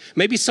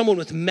 Maybe someone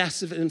with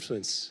massive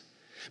influence.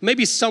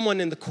 Maybe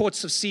someone in the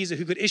courts of Caesar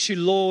who could issue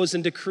laws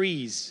and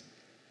decrees.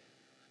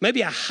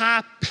 Maybe a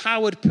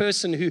high-powered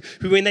person who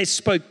when they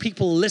spoke,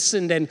 people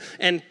listened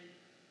and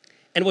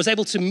was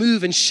able to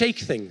move and shake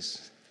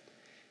things.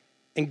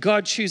 And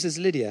God chooses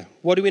Lydia.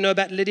 What do we know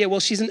about Lydia? Well,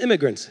 she's an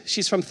immigrant.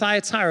 She's from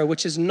Thyatira,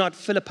 which is not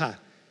Philippi.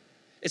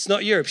 It's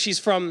not Europe. She's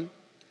from,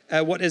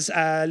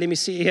 let me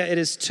see here, it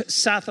is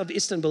south of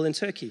Istanbul in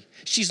Turkey.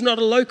 She's not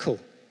a local.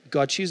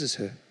 God chooses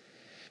her.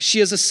 She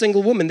is a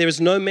single woman. There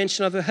is no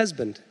mention of her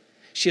husband.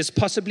 She is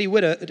possibly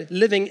widowed,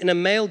 living in a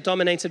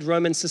male-dominated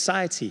Roman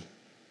society.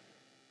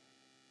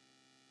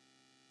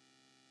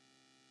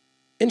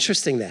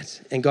 Interesting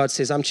that. And God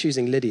says, I'm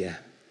choosing Lydia.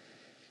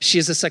 She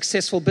is a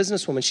successful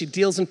businesswoman. She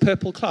deals in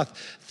purple cloth.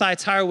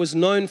 Thyatira was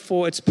known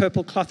for its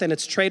purple cloth and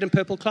its trade in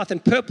purple cloth.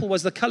 And purple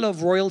was the color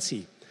of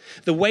royalty.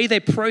 The way they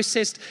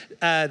processed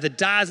the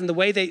dyes and the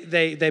way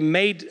they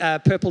made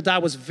purple dye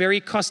was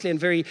very costly and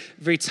very,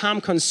 very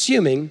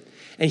time-consuming.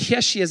 And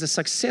here she is, a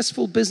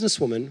successful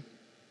businesswoman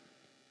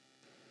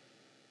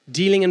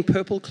dealing in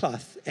purple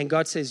cloth. And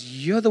God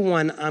says, you're the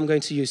one I'm going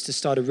to use to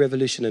start a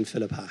revolution in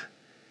Philippi.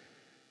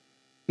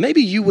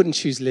 Maybe you wouldn't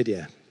choose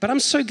Lydia, but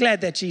I'm so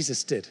glad that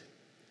Jesus did.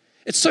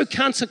 It's so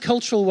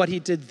countercultural what he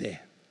did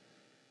there.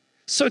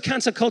 So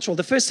countercultural.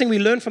 The first thing we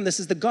learn from this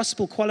is the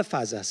gospel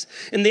qualifies us.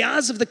 In the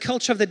eyes of the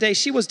culture of the day,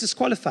 she was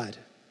disqualified.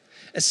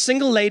 A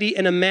single lady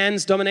in a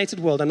man's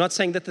dominated world. I'm not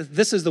saying that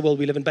this is the world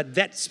we live in, but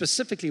that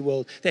specifically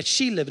world that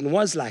she lived in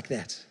was like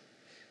that.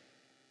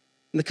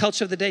 In the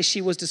culture of the day, she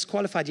was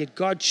disqualified, yet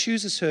God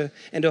chooses her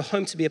and her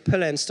home to be a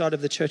pillar and start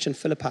of the church in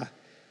Philippi.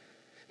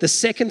 The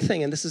second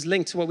thing, and this is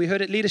linked to what we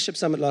heard at Leadership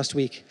Summit last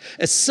week,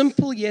 a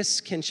simple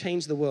yes can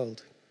change the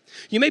world.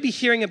 You may be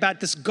hearing about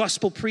this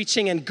gospel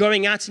preaching and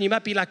going out, and you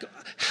might be like,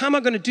 how am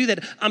I going to do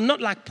that? I'm not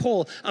like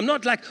Paul. I'm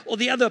not like all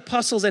the other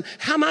apostles. And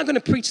how am I going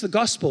to preach the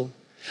gospel?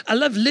 I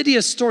love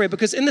Lydia's story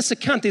because in this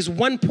account, there's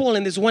one Paul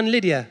and there's one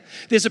Lydia.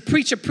 There's a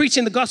preacher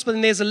preaching the gospel,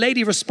 and there's a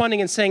lady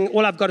responding and saying,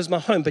 all I've got is my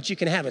home, but you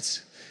can have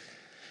it.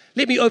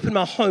 Let me open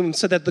my home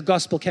so that the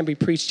gospel can be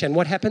preached. And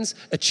what happens?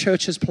 A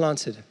church is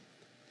planted.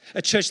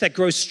 A church that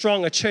grows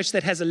strong, a church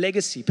that has a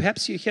legacy.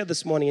 Perhaps you're here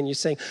this morning and you're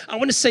saying, I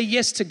want to say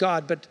yes to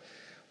God, but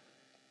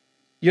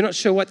you're not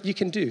sure what you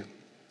can do.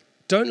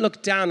 Don't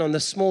look down on the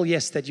small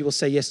yes that you will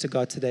say yes to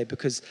God today,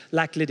 because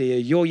like Lydia,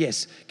 your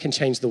yes can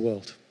change the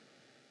world.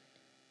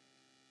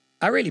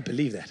 I really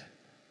believe that.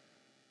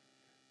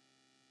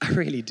 I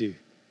really do.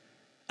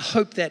 I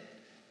hope that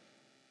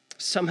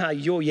somehow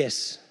your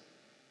yes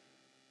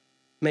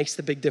makes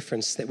the big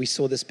difference that we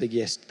saw this big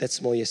yes, that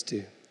small yes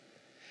do.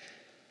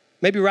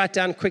 Maybe write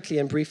down quickly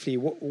and briefly,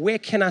 where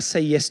can I say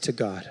yes to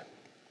God?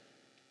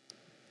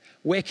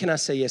 Where can I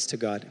say yes to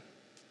God?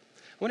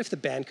 I wonder if the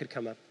band could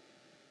come up.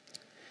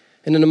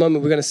 And in a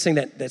moment, we're going to sing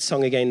that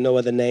song again, No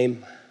Other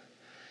Name.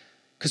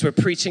 Because we're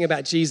preaching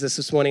about Jesus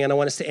this morning, and I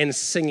want us to end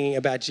singing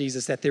about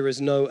Jesus, that there is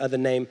no other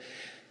name.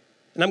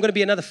 And I'm going to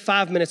be another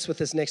 5 minutes with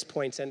this next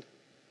point. And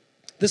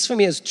this for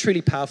me is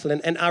truly powerful.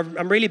 And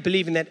I'm really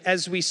believing that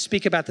as we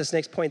speak about this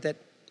next point,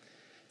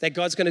 that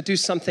God's going to do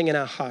something in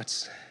our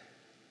hearts.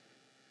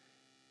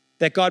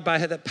 That God, by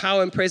the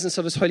power and presence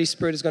of His Holy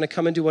Spirit, is going to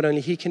come and do what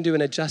only He can do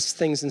and adjust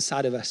things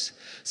inside of us.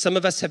 Some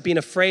of us have been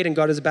afraid, and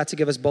God is about to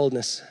give us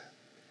boldness.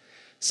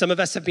 Some of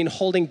us have been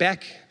holding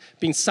back,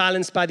 being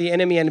silenced by the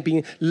enemy and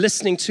being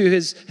listening to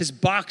his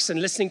barks and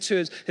listening to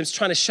him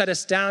trying to shut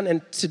us down.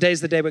 And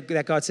today's the day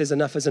that God says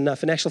enough is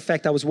enough. In actual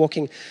fact, I was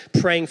walking,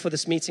 praying for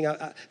this meeting.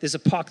 There's a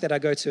park that I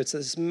go to. It's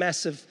this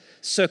massive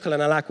circle,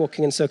 and I like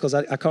walking in circles.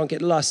 I can't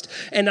get lost.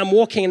 And I'm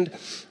walking, and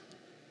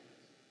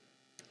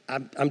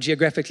I'm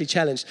geographically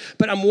challenged.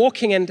 But I'm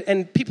walking,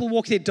 and people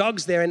walk their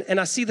dogs there, and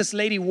I see this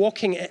lady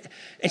walking,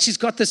 and she's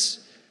got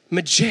this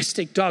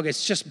majestic dog.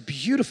 It's just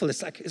beautiful.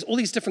 It's all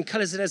these different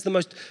colors. It has the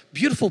most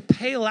beautiful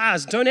pale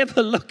eyes. Don't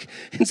ever look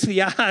into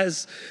the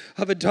eyes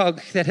of a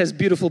dog that has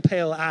beautiful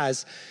pale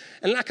eyes.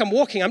 And like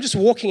I'm just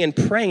walking and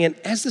praying, and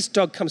as this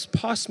dog comes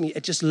past me,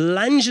 it just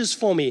lunges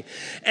for me,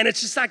 and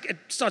it's just like it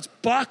starts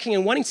barking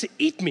and wanting to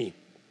eat me.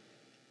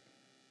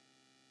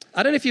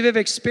 I don't know if you've ever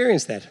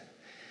experienced that.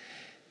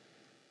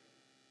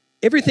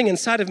 Everything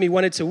inside of me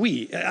wanted to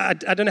wee. I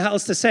don't know how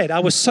else to say it. I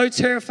was so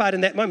terrified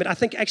in that moment. I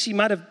think actually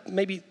might have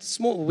maybe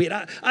small weird.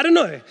 I don't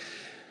know.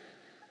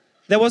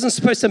 That wasn't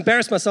supposed to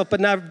embarrass myself, but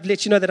now I've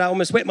let you know that I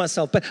almost wet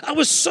myself. But I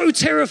was so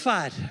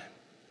terrified.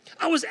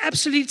 I was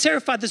absolutely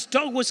terrified. This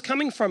dog was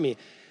coming from me.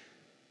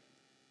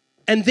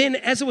 And then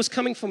as it was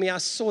coming for me, I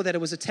saw that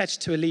it was attached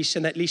to a leash,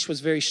 and that leash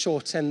was very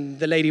short, and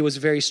the lady was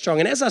very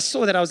strong. And as I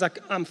saw that, I was like,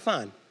 I'm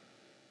fine.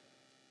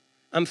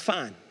 I'm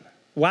fine.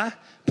 Why?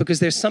 Because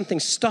there's something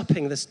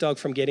stopping this dog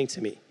from getting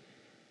to me.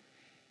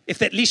 If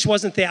that leash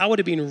wasn't there, I would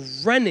have been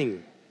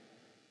running.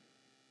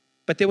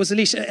 But there was a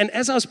leash. And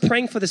as I was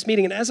praying for this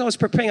meeting, and as I was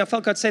preparing, I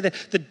felt God say that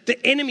the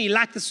enemy,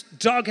 like this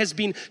dog, has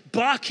been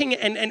barking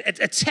and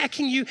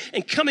attacking you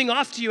and coming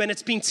after you, and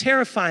it's been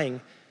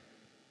terrifying.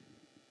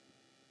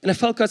 And I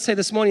felt God say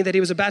this morning that he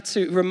was about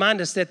to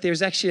remind us that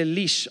there's actually a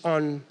leash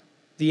on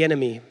the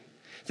enemy.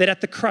 That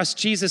at the cross,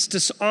 Jesus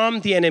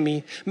disarmed the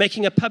enemy,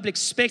 making a public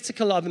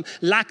spectacle of him,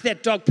 like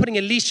that dog, putting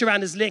a leash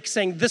around his leg,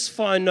 saying, this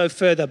far and no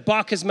further.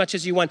 Bark as much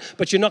as you want,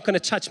 but you're not going to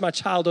touch my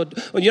child,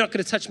 or you're not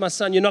going to touch my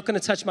son, you're not going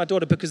to touch my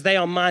daughter, because they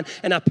are mine,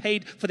 and I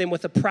paid for them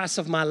with the price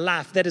of my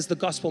life. That is the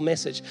gospel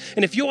message.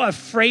 And if you are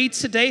afraid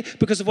today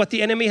because of what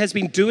the enemy has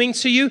been doing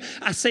to you,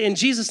 I say in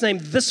Jesus' name,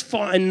 this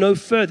far and no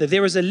further.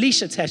 There is a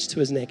leash attached to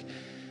his neck.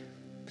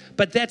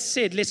 But that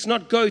said, let's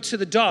not go to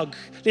the dog.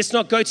 Let's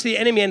not go to the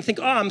enemy and think,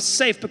 oh, I'm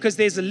safe because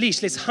there's a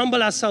leash. Let's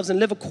humble ourselves and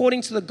live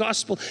according to the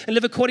gospel and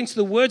live according to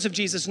the words of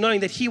Jesus,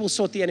 knowing that he will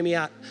sort the enemy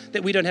out,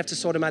 that we don't have to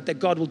sort him out, that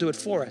God will do it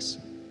for us.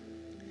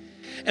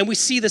 And we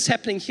see this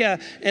happening here.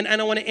 And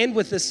I want to end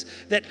with this,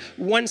 that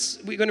once,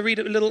 we're going to read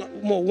it a little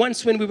more.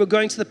 Once when we were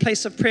going to the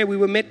place of prayer, we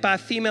were met by a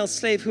female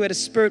slave who had a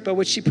spirit by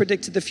which she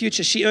predicted the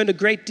future. She earned a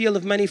great deal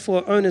of money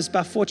for her owners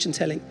by fortune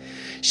telling.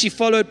 She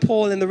followed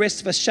Paul and the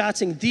rest of us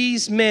shouting,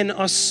 these men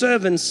are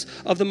servants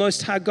of the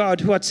Most High God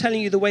who are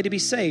telling you the way to be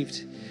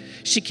saved.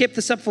 She kept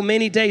this up for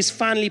many days.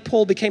 Finally,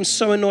 Paul became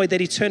so annoyed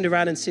that he turned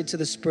around and said to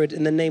the spirit,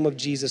 in the name of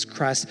Jesus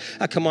Christ,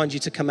 I command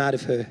you to come out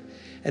of her.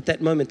 At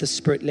that moment, the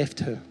spirit left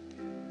her.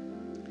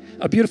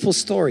 A beautiful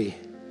story.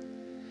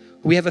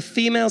 We have a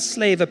female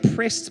slave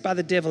oppressed by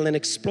the devil and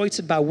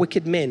exploited by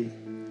wicked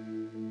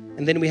men.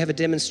 And then we have a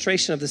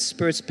demonstration of the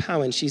Spirit's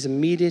power, and she's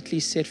immediately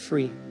set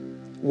free.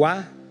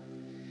 Why?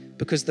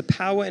 Because the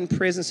power and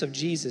presence of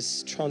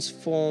Jesus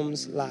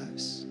transforms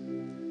lives.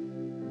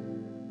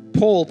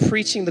 Paul,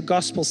 preaching the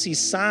gospel,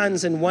 sees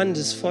signs and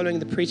wonders following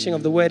the preaching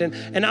of the word.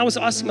 And I was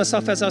asking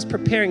myself as I was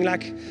preparing,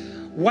 like,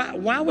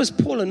 why was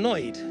Paul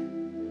annoyed?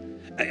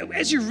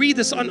 As you read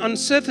this on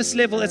surface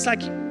level, it's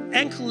like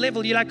ankle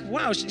level, you're like,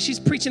 wow, she's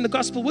preaching the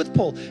gospel with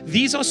Paul.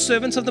 These are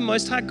servants of the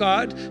Most High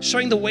God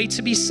showing the way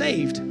to be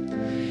saved.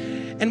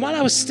 And while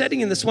I was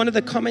studying this, one of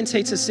the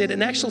commentators said,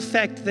 in actual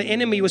fact, the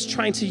enemy was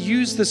trying to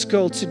use this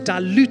girl to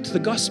dilute the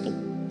gospel.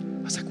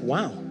 I was like,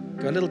 wow,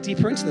 go a little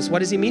deeper into this. What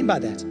does he mean by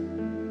that?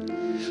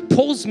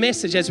 Paul's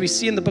message, as we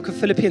see in the book of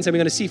Philippians, and we're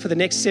going to see for the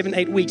next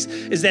 7-8 weeks,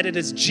 is that it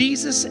is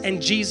Jesus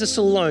and Jesus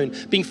alone,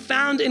 being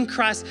found in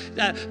Christ,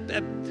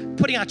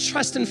 putting our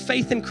trust and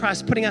faith in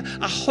Christ, putting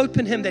our hope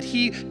in him, that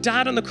he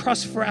died on the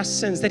cross for our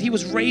sins, that he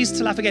was raised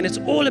to life again. It's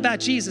all about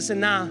Jesus.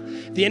 And now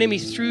the enemy,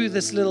 through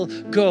this little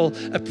girl,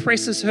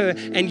 oppresses her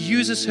and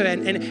uses her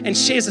and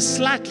shares a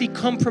slightly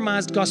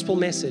compromised gospel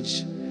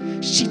message.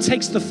 She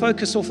takes the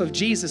focus off of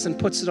Jesus and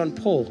puts it on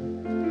Paul.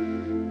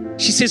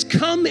 She says,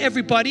 come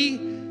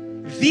everybody,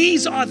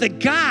 these are the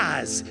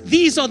guys.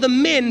 These are the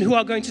men who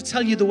are going to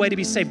tell you the way to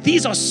be saved.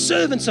 These are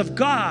servants of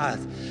God.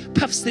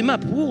 Puffs them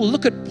up. Whoa,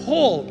 look at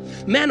Paul,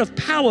 man of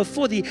power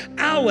for the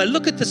hour.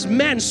 Look at this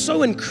man,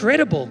 so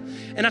incredible.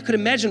 And I could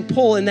imagine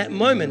Paul in that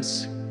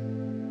moment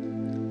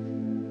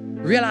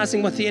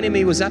realizing what the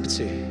enemy was up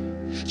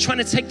to, trying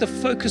to take the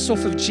focus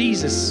off of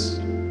Jesus.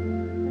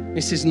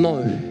 He says no.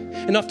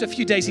 And after a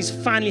few days, he's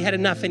finally had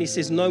enough, and he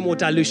says, no more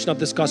dilution of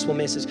this gospel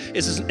message.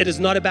 It is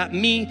not about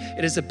me,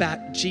 it is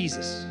about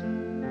Jesus.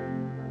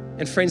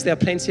 And friends, there are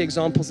plenty of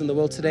examples in the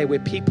world today where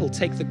people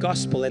take the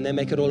gospel and they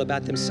make it all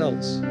about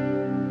themselves.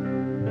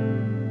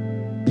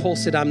 Paul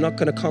said, I'm not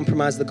going to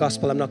compromise the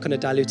gospel. I'm not going to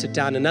dilute it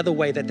down. Another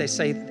way that they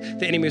say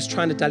the enemy is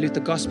trying to dilute the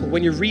gospel,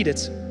 when you read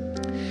it,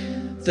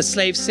 the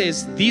slave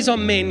says, these are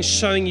men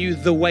showing you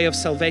the way of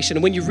salvation.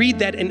 And when you read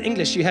that in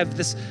English, you have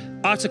this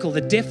article,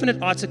 the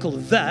definite article,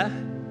 the,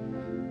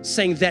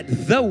 saying that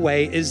the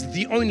way is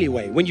the only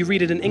way when you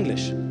read it in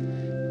English.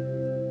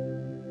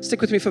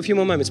 Stick with me for a few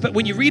more moments. But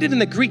when you read it in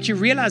the Greek, you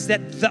realize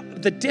that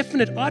the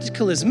definite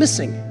article is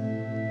missing.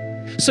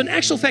 So in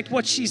actual fact,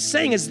 what she's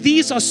saying is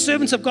these are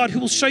servants of God who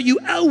will show you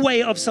a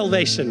way of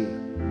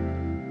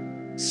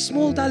salvation.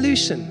 Small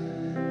dilution.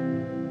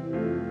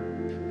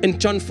 In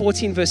John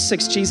 14, verse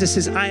 6, Jesus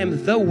says, I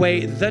am the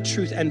way, the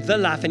truth, and the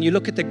life. And you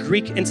look at the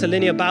Greek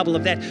interlinear Bible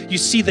of that, you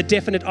see the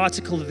definite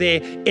article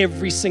there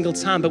every single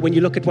time. But when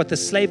you look at what the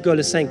slave girl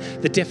is saying,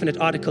 the definite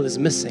article is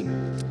missing.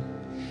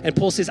 And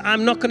Paul says,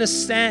 I'm not going to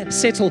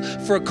settle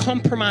for a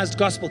compromised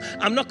gospel.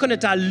 I'm not going to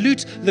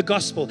dilute the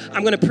gospel.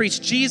 I'm going to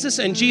preach Jesus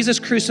and Jesus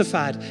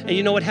crucified. And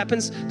you know what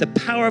happens? The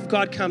power of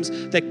God comes.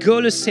 That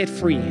girl is set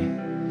free.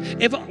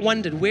 Ever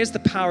wondered, where's the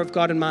power of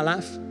God in my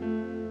life?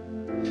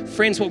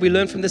 Friends, what we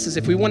learn from this is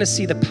if we want to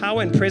see the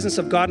power and presence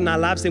of God in our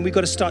lives, then we've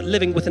got to start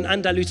living with an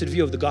undiluted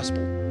view of the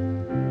gospel.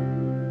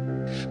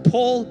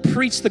 Paul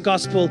preached the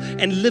gospel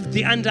and lived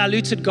the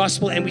undiluted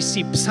gospel, and we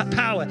see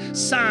power,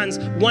 signs,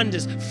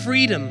 wonders,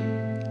 freedom,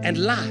 and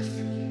life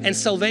and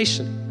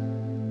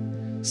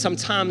salvation.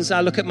 Sometimes I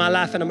look at my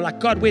life and I'm like,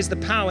 God, where's the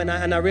power?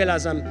 And I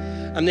realize I'm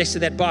next to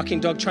that barking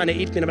dog trying to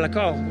eat me, and I'm like,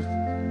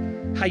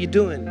 oh, how you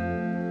doing?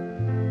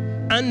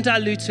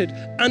 Undiluted,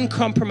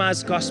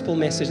 uncompromised gospel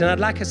message. And I'd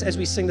like us, as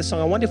we sing the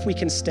song, I wonder if we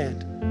can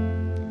stand.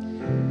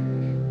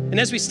 And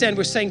as we stand,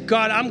 we're saying,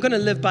 God, I'm going to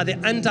live by the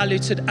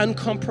undiluted,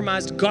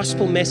 uncompromised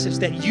gospel message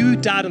that you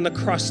died on the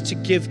cross to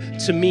give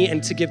to me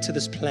and to give to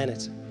this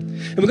planet.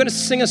 And we're going to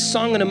sing a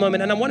song in a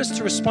moment, and I want us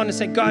to respond and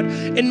say, God,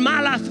 in my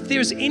life, if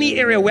there's any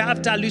area where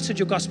I've diluted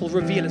your gospel,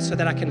 reveal it so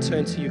that I can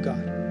turn to you,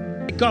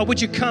 God. God,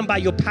 would you come by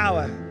your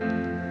power?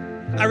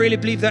 I really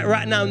believe that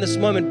right now in this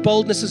moment,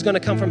 boldness is going to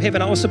come from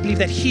heaven. I also believe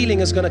that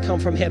healing is going to come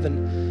from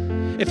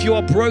heaven. If you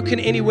are broken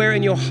anywhere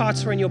in your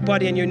heart or in your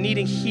body and you're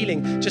needing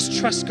healing, just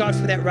trust God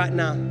for that right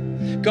now.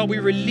 God, we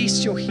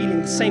release your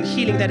healing, the same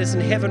healing that is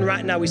in heaven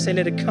right now. We say,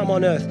 let it come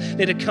on earth.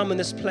 Let it come in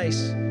this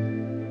place.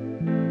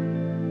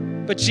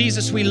 But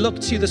Jesus, we look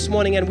to you this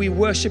morning and we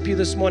worship you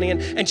this morning.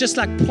 And just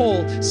like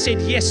Paul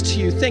said yes to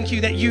you, thank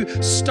you that you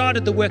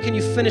started the work and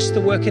you finished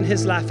the work in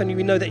his life. And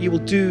we know that you will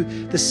do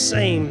the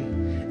same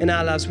in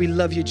our lives. We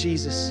love you,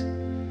 Jesus.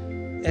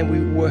 And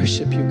we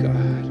worship you,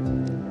 God.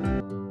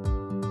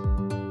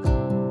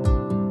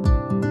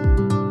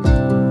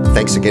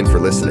 Thanks again for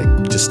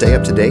listening. To stay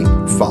up to date,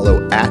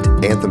 follow at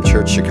Anthem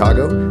Church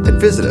Chicago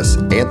and visit us,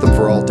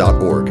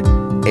 anthemforall.org.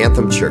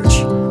 Anthem Church,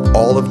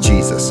 all of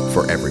Jesus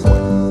for everyone.